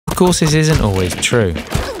course, this isn't always true.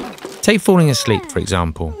 Take falling asleep, for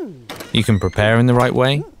example. You can prepare in the right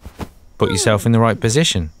way, put yourself in the right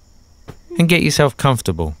position, and get yourself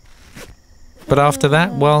comfortable. But after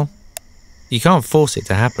that, well, you can't force it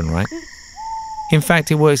to happen, right? In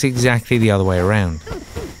fact, it works exactly the other way around.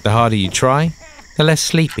 The harder you try, the less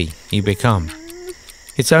sleepy you become.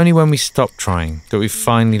 It's only when we stop trying that we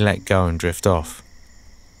finally let go and drift off.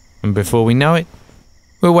 And before we know it,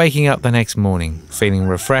 we're waking up the next morning feeling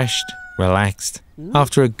refreshed, relaxed,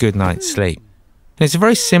 after a good night's sleep. And it's a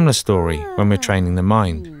very similar story when we're training the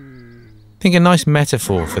mind. I think a nice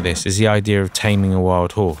metaphor for this is the idea of taming a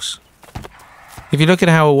wild horse. If you look at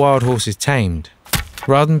how a wild horse is tamed,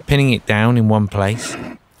 rather than pinning it down in one place,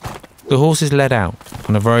 the horse is led out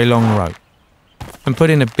on a very long rope and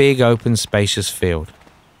put in a big open spacious field.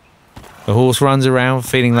 The horse runs around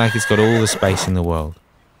feeling like it's got all the space in the world.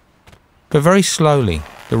 But very slowly,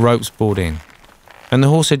 the rope's pulled in, and the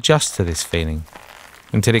horse adjusts to this feeling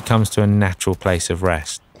until it comes to a natural place of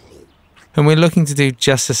rest. And we're looking to do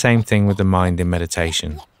just the same thing with the mind in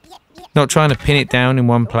meditation. Not trying to pin it down in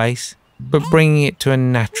one place, but bringing it to a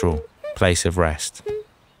natural place of rest.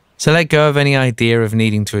 So let go of any idea of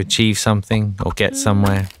needing to achieve something or get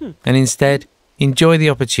somewhere, and instead enjoy the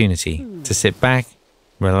opportunity to sit back,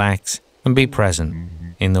 relax, and be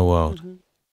present in the world.